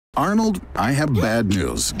Arnold, I have bad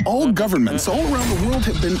news. All governments all around the world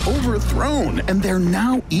have been overthrown, and they're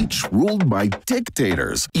now each ruled by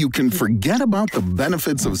dictators. You can forget about the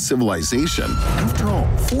benefits of civilization. After all,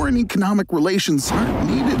 foreign economic relations aren't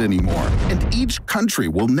needed anymore, and each country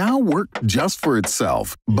will now work just for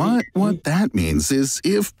itself. But what that means is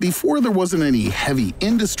if before there wasn't any heavy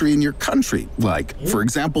industry in your country, like, for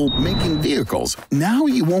example, making vehicles, now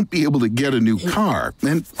you won't be able to get a new car,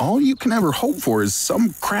 and all you can ever hope for is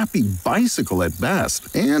some crappy bicycle at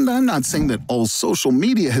best. And I'm not saying that all social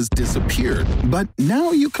media has disappeared, but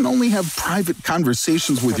now you can only have private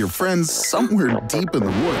conversations with your friends somewhere deep in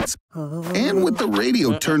the woods, and with the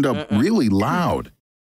radio turned up really loud.